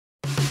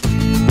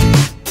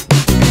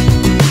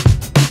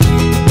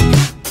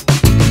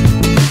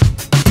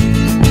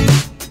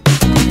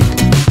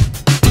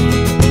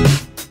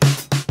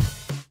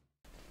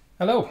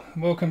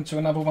and welcome to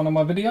another one of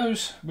my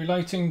videos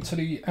relating to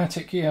the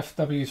Atik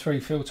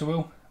EFW3 filter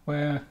wheel,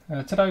 where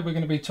today we're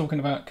going to be talking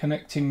about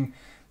connecting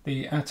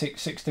the Atik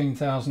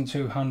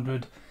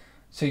 16200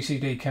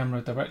 CCD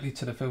camera directly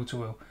to the filter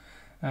wheel.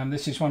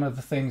 This is one of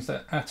the things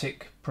that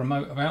Atik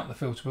promote about the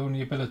filter wheel, and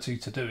the ability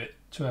to do it,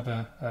 to have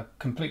a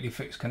completely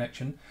fixed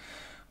connection,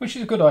 which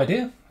is a good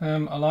idea.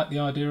 I like the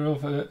idea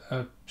of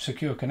a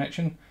secure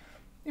connection.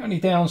 The only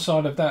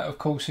downside of that, of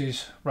course,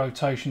 is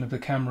rotation of the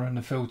camera and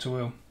the filter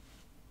wheel.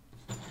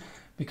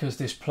 Because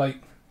this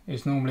plate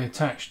is normally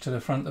attached to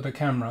the front of the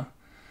camera,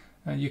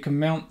 you can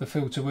mount the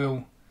filter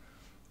wheel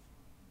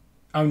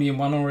only in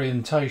one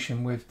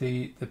orientation with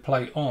the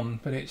plate on,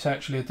 but it's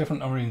actually a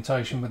different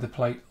orientation with the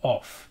plate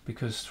off,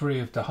 because three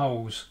of the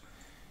holes,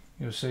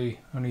 you'll see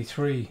only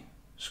 3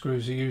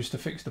 screws are used to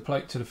fix the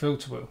plate to the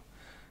filter wheel.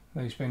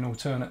 These being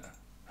alternate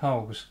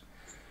holes,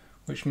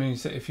 which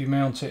means that if you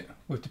mount it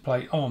with the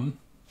plate on,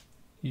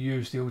 you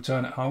use the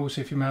alternate holes.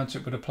 If you mount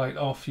it with a plate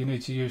off, you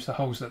need to use the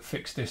holes that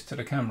fix this to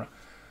the camera,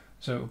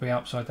 so it will be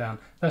upside down.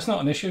 That's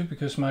not an issue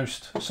because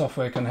most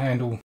software can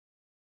handle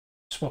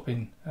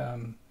swapping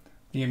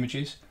the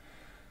images,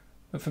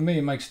 but for me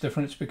it makes a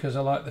difference because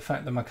I like the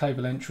fact that my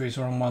cable entries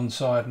are on one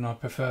side and I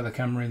prefer the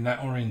camera in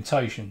that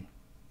orientation.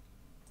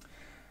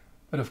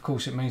 But of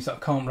course it means that I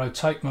can't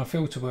rotate my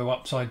filter wheel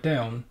upside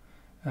down,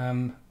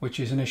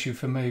 which is an issue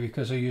for me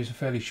because I use a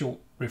fairly short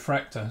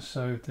refractor,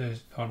 so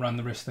I run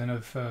the risk then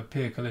of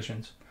peer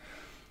collisions.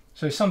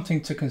 So something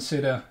to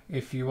consider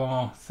if you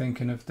are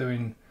thinking of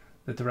doing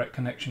the direct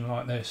connection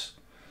like this.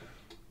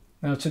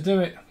 Now, to do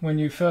it, when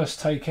you first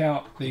take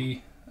out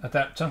the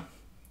adapter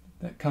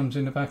that comes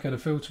in the back of the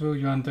filter wheel,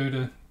 you undo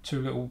the 2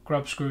 little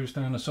grub screws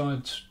down the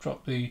sides,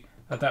 drop the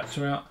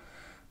adapter out.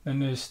 Then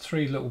there's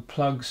 3 little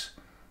plugs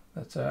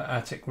that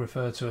Atik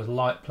refer to as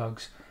light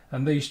plugs,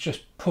 and these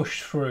just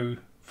push through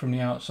from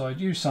the outside.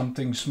 Use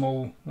something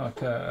small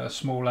like a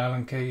small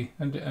Allen key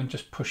and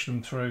just push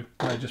them through.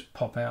 They just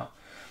pop out,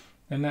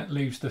 and that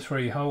leaves the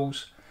 3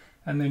 holes.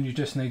 And then you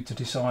just need to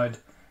decide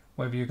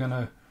whether you're going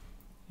to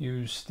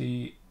use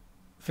the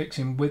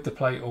fixing with the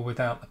plate or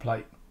without the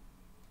plate.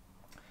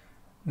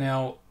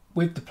 Now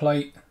with the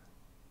plate,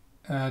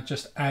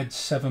 just add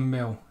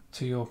 7mm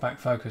to your back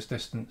focus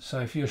distance. So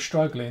if you're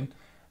struggling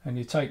and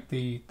you take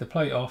the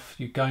plate off,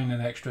 you gain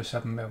an extra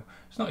 7mm.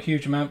 It's not a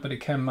huge amount, but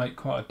it can make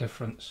quite a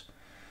difference.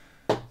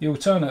 The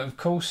alternate, of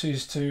course,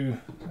 is to,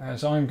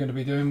 as I'm going to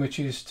be doing, which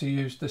is to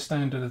use the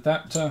standard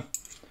adapter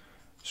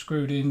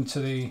screwed into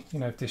the,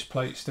 if this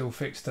plate's still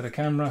fixed to the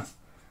camera,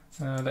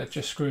 that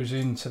just screws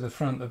into the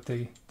front of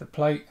the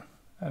plate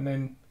and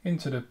then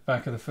into the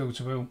back of the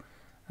filter wheel,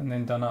 and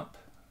then done up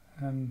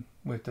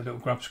with the little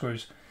grub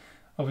screws.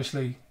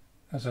 Obviously,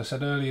 as I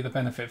said earlier, the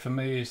benefit for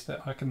me is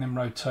that I can then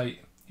rotate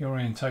the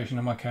orientation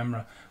of my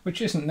camera,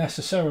 which isn't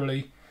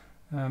necessarily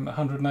a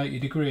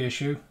 180-degree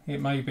issue. It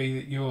may be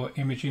that you're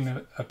imaging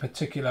a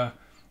particular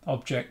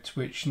object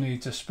which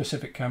needs a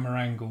specific camera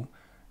angle,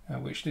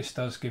 which this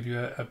does give you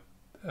a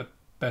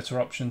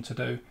better option to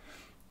do.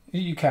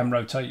 You can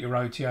rotate your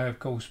OTA, of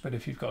course, but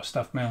if you've got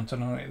stuff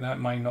mounted on it, that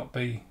may not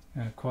be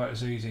quite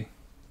as easy.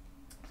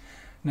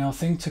 Now, a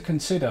thing to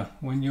consider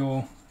when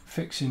you're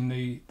fixing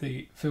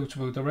the filter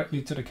wheel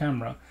directly to the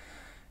camera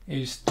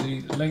is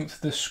the length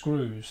of the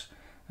screws.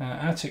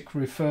 Atik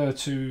refer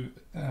to,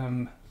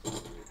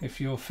 if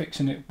you're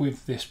fixing it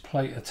with this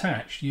plate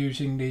attached,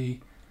 using the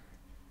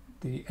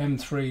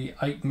M3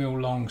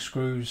 8mm long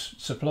screws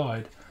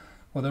supplied.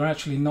 Well, they're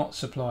actually not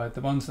supplied.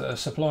 The ones that are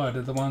supplied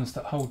are the ones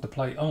that hold the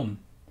plate on.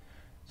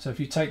 So if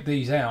you take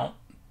these out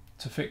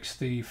to fix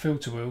the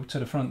filter wheel to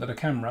the front of the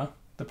camera,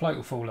 the plate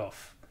will fall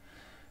off.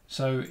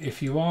 So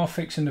if you are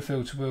fixing the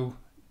filter wheel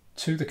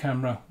to the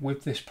camera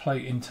with this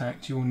plate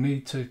intact, you'll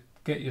need to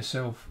get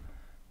yourself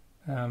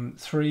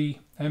 3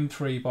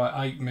 M3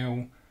 by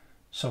 8mm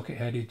socket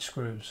headed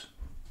screws.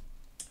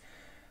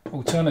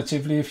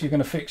 Alternatively, if you're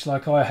going to fix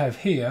like I have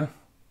here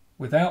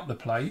without the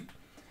plate,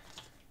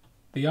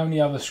 the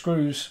only other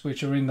screws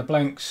which are in the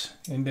blanks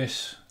in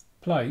this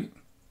plate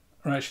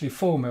are actually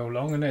 4mm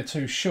long, and they're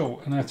too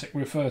short, and Atik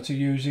refer to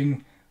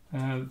using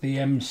the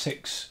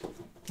M6,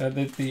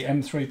 the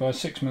M3 by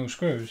 6mm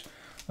screws.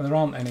 Well, there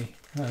aren't any,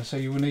 so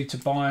you will need to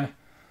buy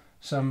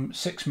some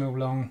 6mm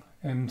long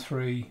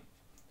M3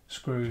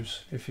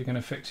 screws if you're going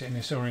to fix it in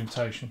this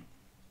orientation.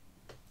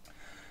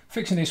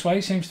 Fixing this way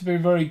seems to be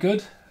very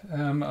good.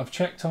 I've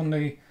checked on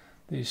the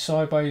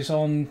sideways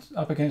on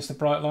up against the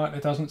bright light.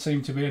 There doesn't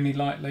seem to be any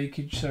light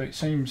leakage, so it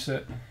seems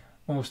that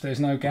whilst there's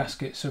no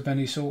gaskets of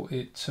any sort,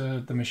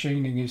 the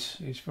machining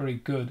is very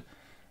good,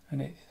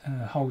 and it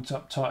holds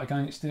up tight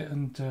against it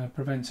and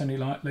prevents any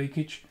light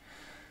leakage.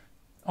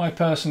 I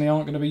personally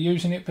aren't going to be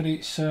using it, but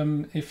it's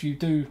if you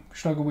do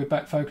struggle with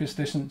back focus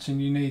distance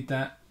and you need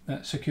that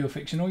secure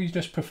fixing, or you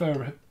just prefer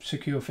a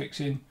secure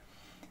fixing,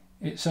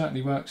 it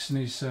certainly works and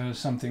is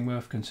something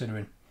worth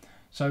considering.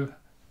 So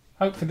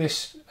hopefully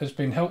this has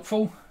been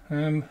helpful.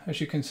 As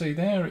you can see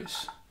there,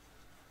 it's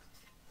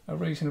a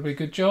reasonably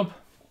good job,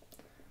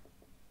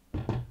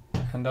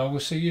 and I will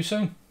see you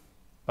soon.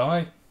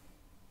 Bye.